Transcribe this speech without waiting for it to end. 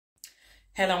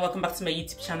Hello and welcome back to my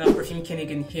YouTube channel, Perfume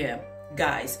Koenigin here.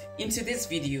 Guys, in today's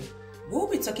video, we'll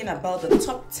be talking about the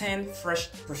top 10 fresh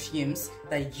perfumes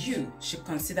that you should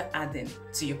consider adding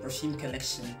to your perfume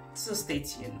collection. So stay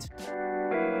tuned.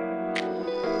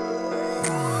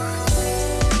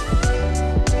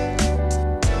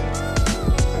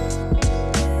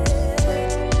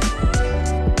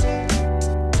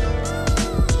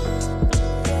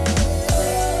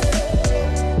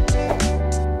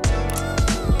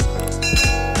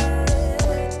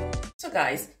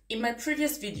 Guys, in my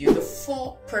previous video, the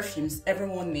 4 perfumes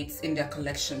everyone needs in their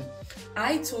collection,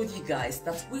 I told you guys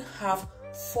that we have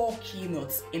 4 key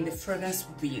notes in the fragrance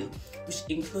wheel, which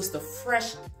includes the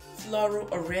fresh, floral,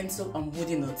 oriental, and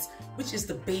woody notes, which is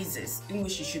the basis in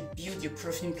which you should build your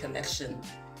perfume collection.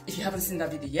 If you haven't seen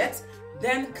that video yet,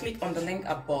 then click on the link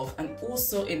above and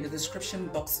also in the description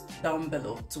box down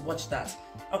below to watch that.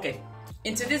 Okay,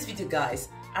 in today's video, guys,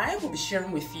 I will be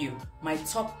sharing with you my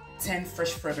top 10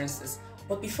 fresh fragrances.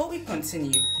 But before we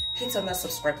continue, hit on that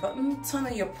subscribe button, turn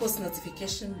on your post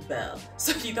notification bell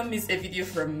so you don't miss a video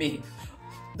from me.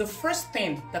 The first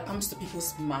thing that comes to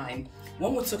people's mind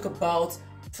when we talk about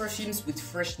perfumes with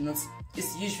fresh notes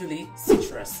is usually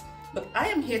citrus. But I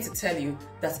am here to tell you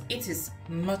that it is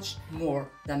much more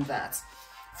than that.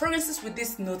 Fragrances with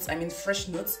these notes, I mean fresh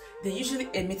notes, they usually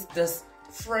emit this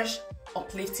fresh,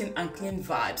 uplifting and clean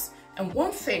vibes. And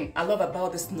one thing I love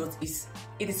about this note is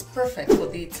it is perfect for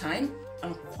daytime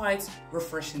and quite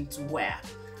refreshing to wear.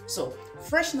 So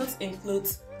fresh notes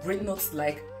includes great notes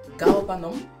like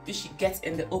galbanum, which you get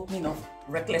in the opening of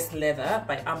Reckless Leather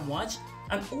by Amouage,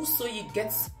 and also you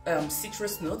get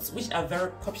citrus notes, which are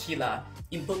very popular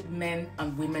in both men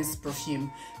and women's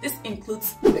perfume. This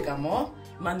includes bergamot,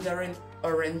 mandarin,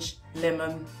 orange,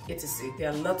 lemon, etc.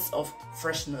 There are lots of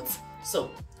fresh notes.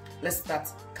 So let's start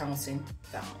counting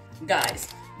down.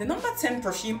 Guys, the number 10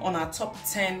 perfume on our top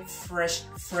 10 fresh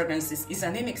fragrances is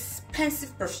an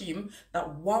inexpensive perfume that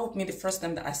wowed me the first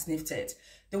time that I sniffed it.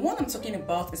 The one I'm talking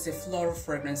about is a floral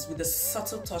fragrance with a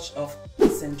subtle touch of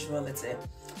sensuality.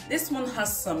 This one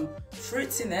has some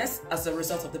fruitiness as a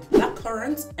result of the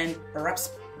blackcurrant and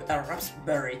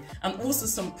raspberry, and also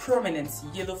some prominent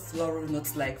yellow floral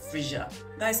notes like freesia.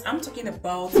 Guys, I'm talking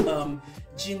about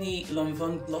Genie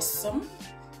Lanvin Blossom.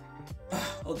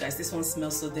 Oh guys, this one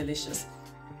smells so delicious.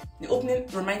 The opening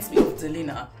reminds me of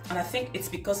Delina, and I think it's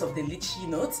because of the lychee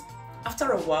note.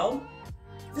 After a while,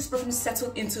 this perfume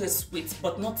settled into a sweet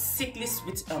but not sickly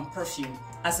sweet perfume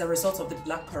as a result of the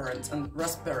blackcurrant and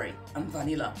raspberry and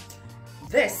vanilla.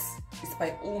 This is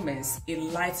by all means a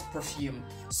light perfume,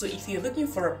 so if you're looking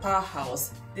for a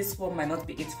powerhouse, this one might not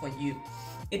be it for you.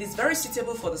 It is very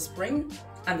suitable for the spring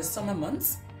and the summer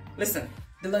months. Listen,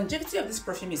 the longevity of this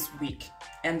perfume is weak,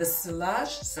 and the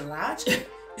sillage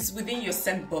is within your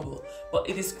scent bubble, but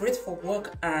it is great for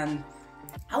work, and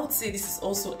I would say this is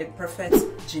also a perfect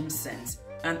gym scent,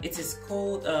 and it is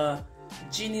called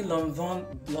Genie Lanvin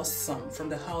Blossom from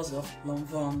the house of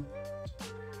Lanvin.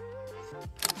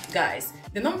 Guys,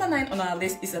 the number 9 on our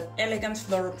list is an elegant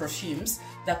floral perfumes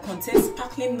that contains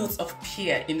sparkling notes of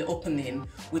pear in the opening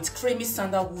with creamy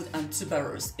sandalwood and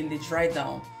tuberose in the dry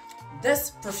down.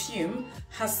 This perfume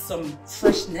has some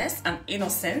freshness and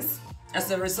innocence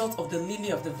as a result of the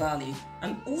lily of the valley,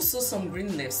 and also some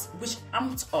green leaves which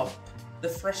amped up the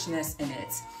freshness in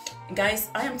it. Guys,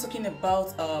 I am talking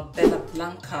about Bella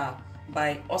Blanca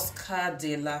by Oscar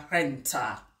de la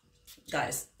Renta.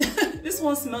 Guys, this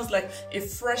one smells like a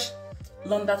fresh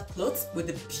laundered cloth with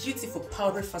a beautiful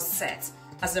powdery facet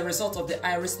as a result of the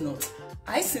iris note.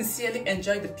 I sincerely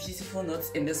enjoy the beautiful notes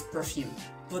in this perfume,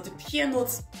 but the pear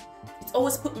notes, it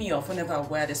always put me off whenever I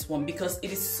wear this one because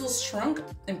it is so strong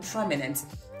and prominent,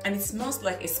 and it smells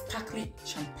like a sparkly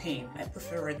champagne. I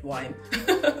prefer red wine.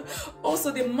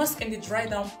 Also, the musk in the dry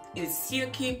down is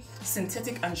silky,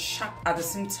 synthetic, and sharp at the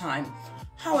same time.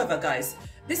 However, guys,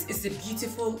 this is a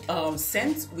beautiful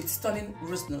scent with stunning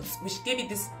rose notes, which gave it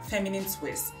this feminine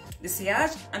twist. The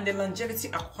sillage and the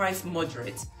longevity are quite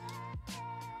moderate.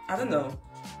 I don't know.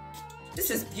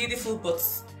 This is beautiful, but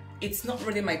it's not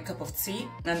really my cup of tea,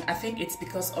 and I think it's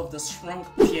because of the strong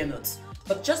pear notes.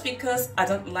 But just because I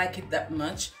don't like it that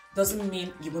much doesn't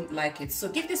mean you won't like it. So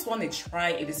give this one a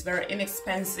try. It is very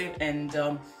inexpensive, and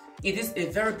it is a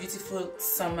very beautiful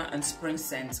summer and spring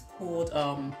scent called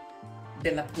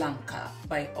Bella Blanca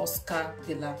by Oscar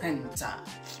de la Renta.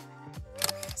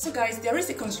 So guys, there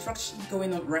is a construction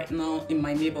going on right now in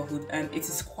my neighborhood, and it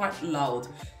is quite loud.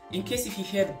 In case if you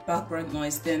hear the background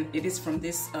noise, then it is from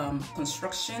this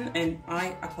construction, and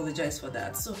I apologize for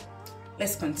that. So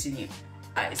let's continue.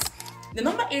 Guys, the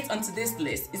number 8 on today's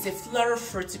list is a floral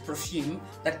fruity perfume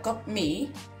that got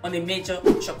me on a major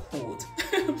chokehold.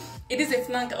 It is a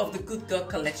flank of the Good Girl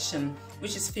collection,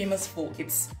 which is famous for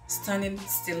its stunning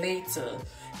stiletto.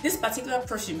 This particular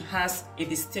perfume has a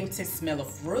distinctive smell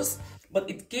of rose, but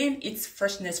it gained its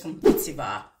freshness from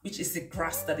vetiver, which is a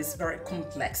grass that is very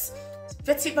complex.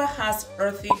 Vetiver has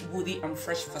earthy, woody, and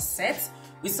fresh facets,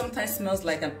 which sometimes smells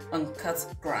like an uncut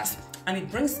grass, and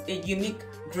it brings a unique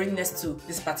greenness to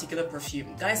this particular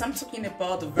perfume. Guys, I'm talking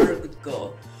about the Very Good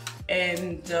Girl,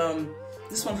 and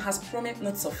this one has prominent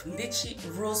notes of lychee,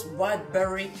 rose, wild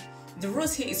berry. The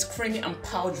rose here is creamy and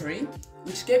powdery,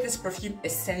 which gave this perfume a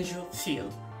sensual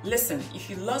feel. Listen, if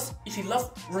you love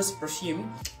rose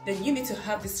perfume, then you need to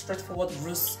have this straightforward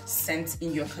rose scent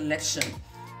in your collection.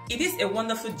 It is a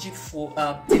wonderful dupe for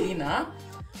Delina,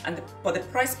 but the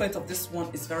price point of this one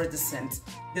is very decent.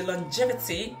 The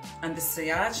longevity and the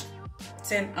sillage,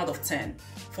 10 out of 10.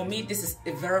 For me, this is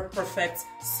a very perfect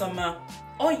summer,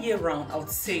 all year round, I would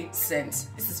say, scent.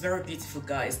 This is very beautiful,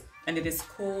 guys, and it is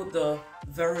called the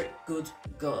Very Good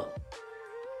Girl.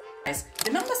 Guys,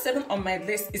 the number 7 on my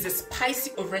list is a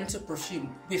spicy Oriental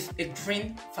perfume with a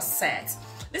green facet.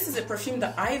 This is a perfume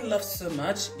that I love so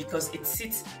much because it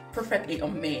sits perfectly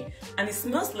on me, and it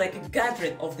smells like a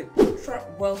gathering of the ultra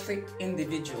wealthy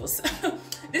individuals.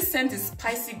 This scent is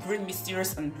spicy, green,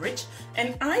 mysterious, and rich,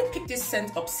 and I picked this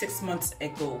scent up 6 months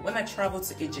ago when I traveled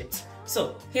to Egypt.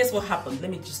 So here's what happened. Let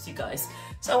me just you guys.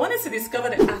 So I wanted to discover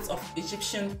the art of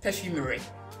Egyptian perfumery.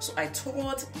 So I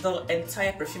toured the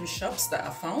entire perfume shops that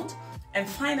I found, and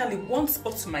finally one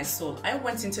spoke to my soul. I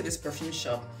went into this perfume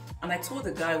shop and I told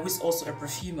the guy, who is also a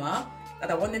perfumer, that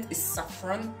I wanted a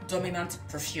saffron dominant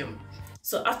perfume.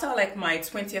 So after like my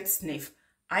 20th sniff,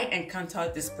 I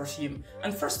encountered this perfume,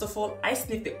 and first of all I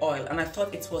sniffed the oil and I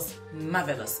thought it was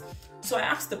marvelous. So I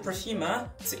asked the perfumer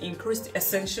to increase the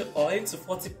essential oil to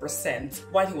 40%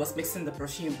 while he was mixing the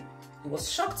perfume. He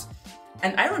was shocked,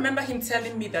 and I remember him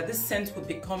telling me that this scent would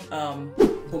become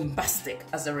bombastic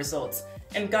as a result.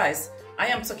 And guys, I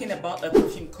am talking about a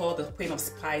perfume called the Queen of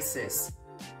Spices.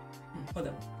 Hold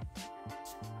on.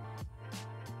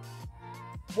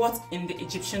 What in the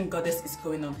Egyptian goddess is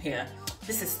going on here?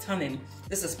 This is stunning,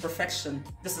 this is perfection,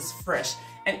 this is fresh,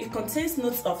 and it contains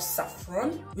notes of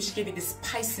saffron, which give it this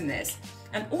spiciness,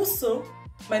 and also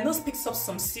my nose picks up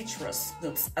some citrus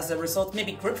notes as a result,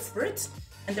 maybe grapefruit,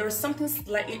 and there is something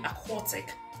slightly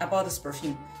aquatic about this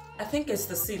perfume. I think it's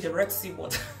the sea, the Red Sea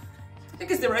water. I think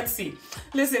it's the Red Sea.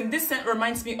 Listen, this scent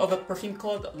reminds me of a perfume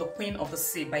called The Queen of the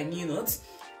Sea by New Notes,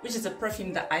 which is a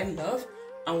perfume that I love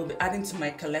and will be adding to my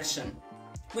collection.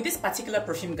 With this particular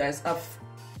perfume, guys, I've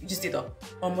used it up.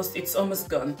 It's almost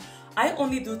gone. I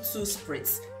only do 2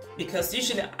 sprays because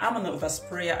usually I'm an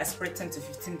oversprayer. I spray 10 to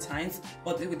 15 times,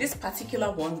 but with this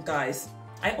particular one, guys,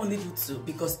 I only do 2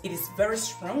 because it is very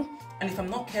strong, and if I'm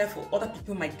not careful, other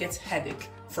people might get headache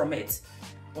from it.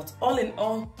 But all in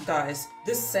all, guys,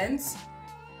 this scent,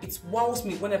 it wows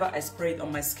me whenever I spray it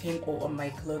on my skin or on my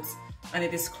clothes, and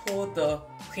it is called the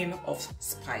Queen of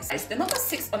Spices. The number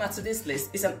 6 on today's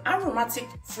list is an aromatic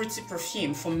fruity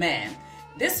perfume for men.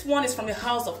 This one is from the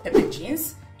house of Pepper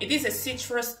Jeans. It is a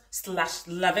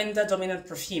citrus/lavender dominant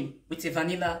perfume with a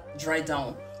vanilla dry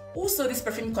down. Also, this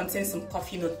perfume contains some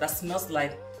coffee note that smells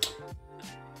like,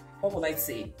 what would I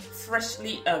say,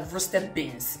 freshly roasted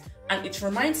beans. And it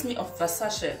reminds me of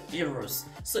Versace Eros.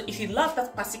 So if you love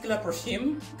that particular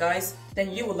perfume, guys,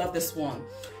 then you will love this one.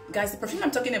 Guys, the perfume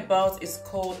I'm talking about is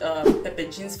called Pepper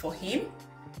Jeans for him.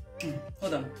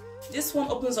 Hold on. This one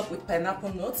opens up with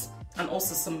pineapple notes and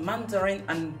also some mandarin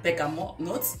and bergamot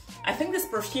notes. I think this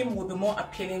perfume will be more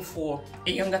appealing for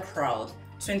a younger crowd,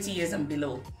 20 years and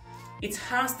below. It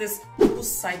has this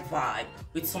poolside vibe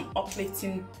with some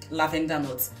uplifting lavender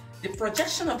notes. The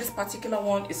projection of this particular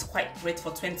one is quite great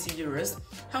for 20 euros.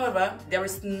 However, there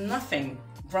is nothing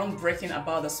groundbreaking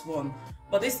about this one,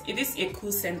 but it is a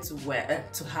cool scent to wear,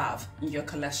 to have in your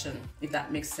collection, if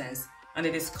that makes sense. And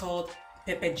it is called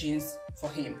Pepper Jeans for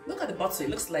him. Look at the bottle,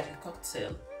 it looks like a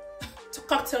cocktail. It's a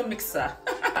cocktail mixer.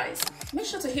 Guys, make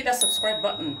sure to hit that subscribe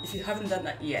button if you haven't done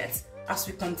that yet as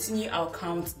we continue our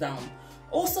countdown.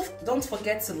 Also, don't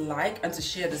forget to like and to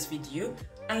share this video,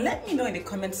 and let me know in the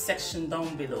comment section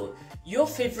down below your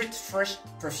favorite fresh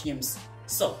perfumes.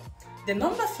 So, the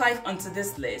number 5 onto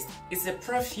this list is a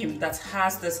perfume that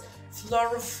has this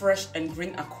floral, fresh and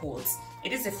green accords.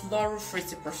 It is a floral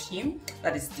fruity perfume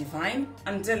that is divine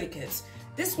and delicate.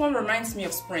 This one reminds me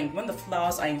of spring when the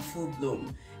flowers are in full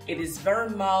bloom. It is very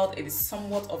mild, it is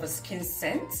somewhat of a skin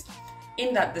scent,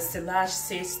 in that the sillage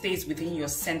stays within your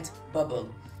scent bubble.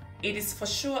 It is for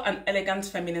sure an elegant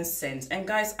feminine scent. And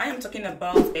guys, I am talking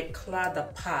about Eclat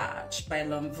by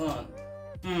Lanvin.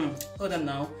 Hold on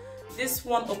now. This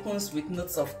one opens with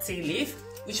notes of tea leaf,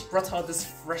 which brought out this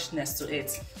freshness to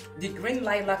it. The green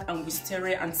lilac and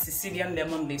wisteria and Sicilian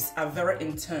lemon leaves are very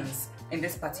intense in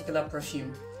this particular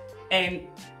perfume. And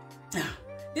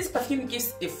this perfume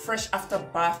gives a fresh after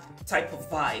bath type of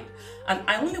vibe. And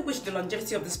I only wish the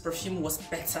longevity of this perfume was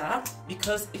better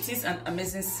because it is an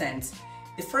amazing scent.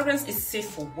 The fragrance is safe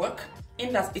for work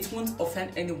in that it won't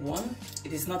offend anyone,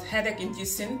 it is not headache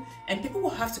inducing, and people will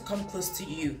have to come close to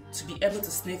you to be able to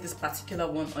sniff this particular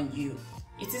one on you.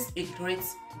 It is a great,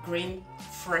 green,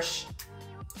 fresh,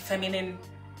 feminine,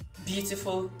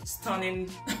 beautiful, stunning,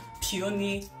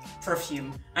 peony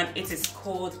perfume, and it is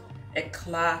called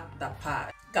Eclat de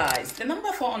Paris. Guys, the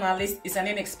number 4 on our list is an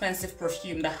inexpensive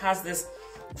perfume that has this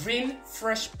green,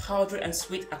 fresh, powdery and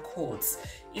sweet accords.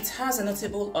 It has a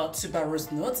notable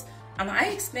tuberose note, and I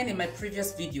explained in my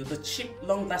previous video the cheap,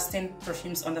 long-lasting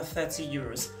perfumes under 30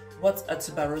 euros what a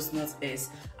tuberose note is.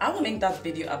 I will link that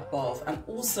video above and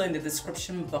also in the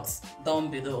description box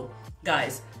down below.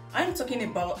 Guys, I'm talking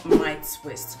about My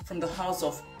Twist from the house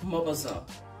of Mauboussin.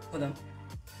 Hold on.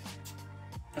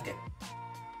 Okay.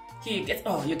 Here you get,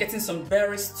 you're getting some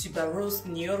berries, tuberose,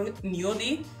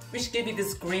 niobe, which gave it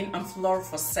this green and floral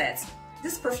facet.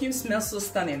 This perfume smells so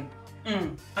stunning.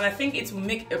 And I think it will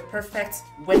make a perfect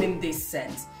wedding day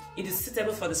scent. It is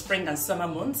suitable for the spring and summer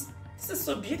months. This is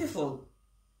so beautiful.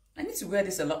 I need to wear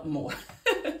this a lot more.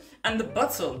 And the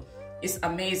bottle is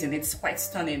amazing. It's quite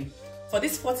stunning. For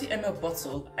this 40 ml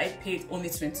bottle, I paid only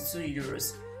 22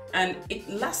 euros. And it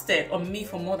lasted on me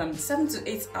for more than 7 to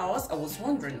 8 hours. I was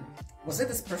wondering, was it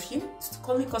this perfume? It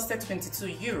only costed 22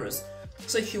 euros.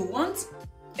 So if you want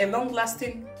a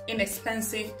long-lasting,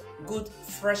 inexpensive, good,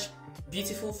 fresh,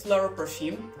 beautiful floral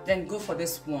perfume, then go for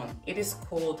this one. It is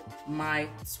called My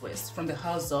Twist from the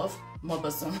house of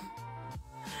Mauboussin.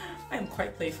 I am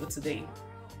quite playful today.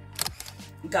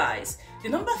 Guys, the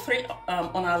number 3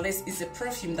 on our list is a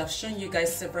perfume that I've shown you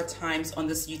guys several times on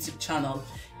this YouTube channel.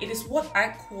 It is what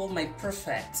I call my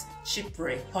perfect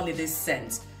Jaipur holiday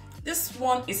scent. This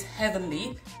one is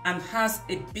heavenly and has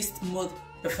a beast mode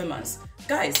performance.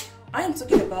 Guys, I am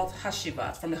talking about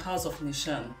Hashivat from the house of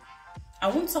Nishan. I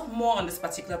won't talk more on this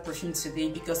particular perfume today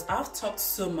because I've talked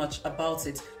so much about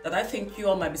it that I think you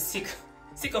all might be sick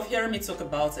of hearing me talk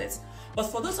about it. But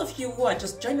for those of you who are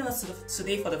just joining us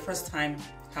today for the first time,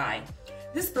 hi.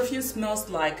 This perfume smells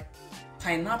like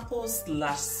pineapple /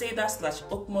 cedar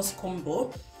 / oak moss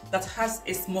combo that has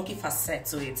a smoky facet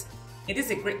to it. It is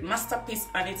a great masterpiece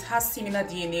and it has similar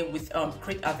DNA with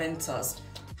Creed Aventus.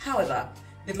 However,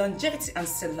 the longevity and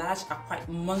sillage are quite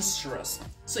monstrous.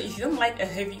 So if you don't like a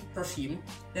heavy perfume,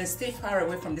 then stay far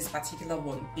away from this particular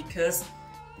one because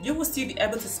you will still be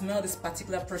able to smell this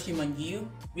particular perfume on you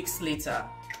weeks later.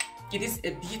 It is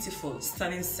a beautiful,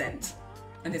 stunning scent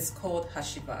and it's called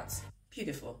Hashivat.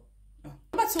 Beautiful. Oh.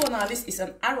 Number 2 on our list is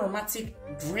an aromatic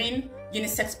green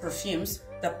unisex perfumes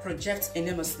that project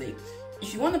enormously.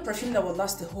 If you want a perfume that will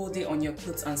last the whole day on your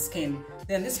clothes and skin,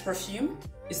 then this perfume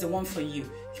is the one for you.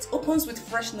 It opens with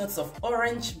fresh notes of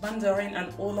orange, mandarin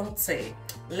and oolong tea.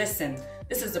 Listen,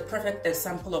 this is the perfect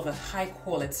example of a high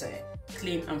quality,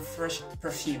 clean and fresh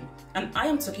perfume. And I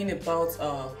am talking about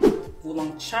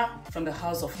oolong cha from the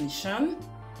house of Nishan.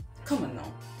 Come on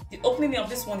now. The opening of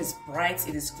this one is bright,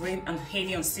 it is green and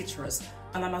heavy on citrus.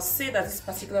 And I must say that this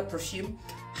particular perfume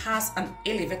has an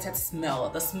elevated smell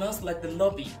that smells like the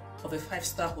lobby of a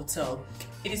 5-star hotel.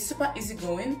 It is super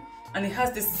easygoing and it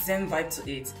has this zen vibe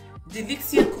to it. The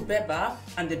Lixia Kubeba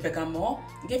and the Bergamot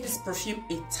gave this perfume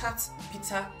a tart,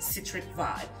 bitter, citric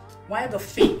vibe, while the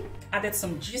fig added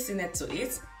some juiciness to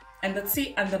it, and the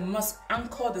tea and the musk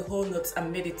anchored the whole notes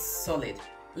and made it solid.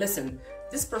 Listen,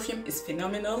 this perfume is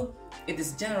phenomenal. It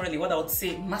is generally what I would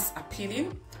say mass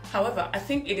appealing. However, I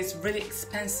think it is really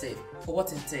expensive for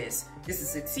what it is. This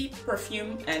is a tea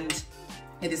perfume and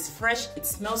it is fresh. It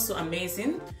smells so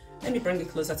amazing. Let me bring it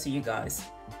closer to you guys.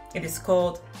 It is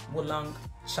called Oolong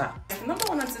Cha. The number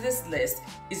 1 onto this list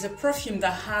is a perfume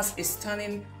that has a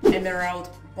stunning emerald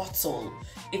bottle.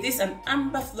 It is an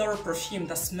amber floral perfume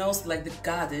that smells like the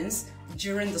gardens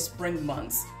during the spring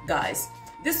months. Guys,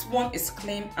 this one is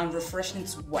clean and refreshing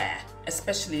to wear,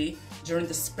 especially during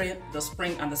the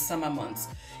spring and the summer months.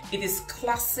 It is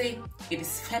classy, it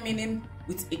is feminine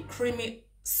with a creamy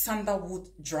sandalwood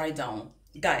dry down.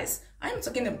 Guys, I'm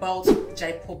talking about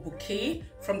Jaipur Bouquet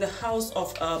from the house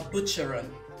of Boucheron.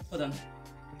 Hold on.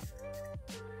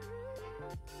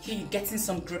 Here you're getting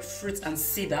some grapefruit and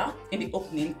cedar in the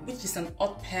opening, which is an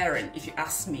odd pairing if you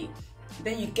ask me.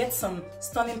 Then you get some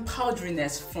stunning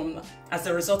powderiness as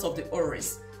a result of the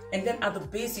orris. And then at the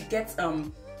base you get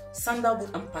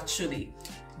sandalwood and patchouli.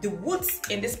 The woods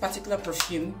in this particular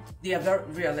perfume, they are very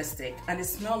realistic and they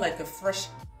smell like a fresh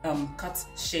cut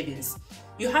shavings.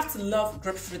 You have to love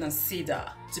grapefruit and cedar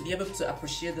to be able to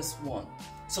appreciate this one.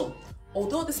 So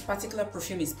although this particular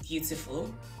perfume is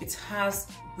beautiful, it has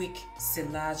weak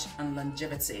sillage and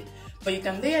longevity. But you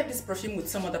can layer this perfume with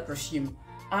some other perfume.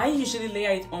 I usually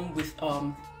layer it on with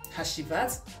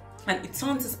Hashivat, and it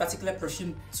turns this particular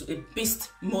perfume to a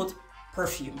beast mode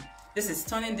perfume. This is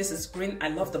stunning, this is green, I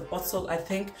love the bottle. I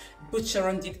think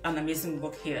Boucheron did an amazing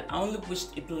work here. I only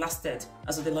wished it lasted,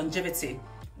 as the longevity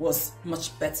was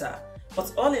much better.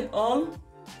 But all in all,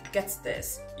 get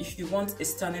this, if you want a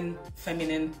stunning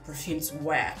feminine perfume to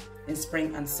wear in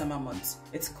spring and summer months,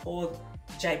 it's called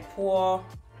Jaipur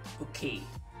Bouquet.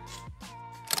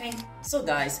 So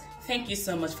guys, thank you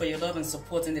so much for your love and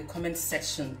support in the comment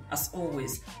section. As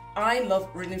always, I love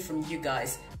reading from you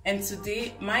guys. And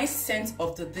today, my scent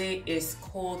of the day is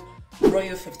called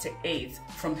Royal 58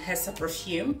 from Hessa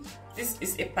Perfume. This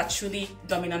is a patchouli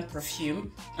dominant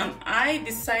perfume, and I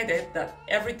decided that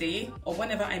every day or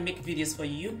whenever I make videos for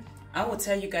you, I will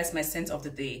tell you guys my scent of the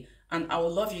day, and I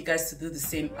would love you guys to do the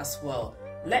same as well.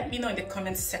 Let me know in the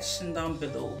comment section down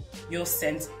below your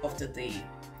scent of the day.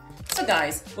 So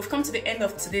guys, we've come to the end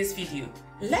of today's video.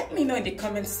 Let me know in the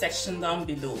comment section down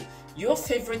below your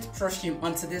favorite perfume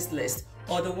on today's list,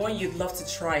 or the one you'd love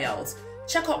to try out.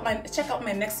 Check out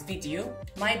my next video,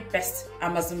 my best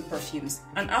Amazon perfumes,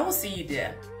 and I will see you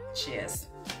there. Cheers.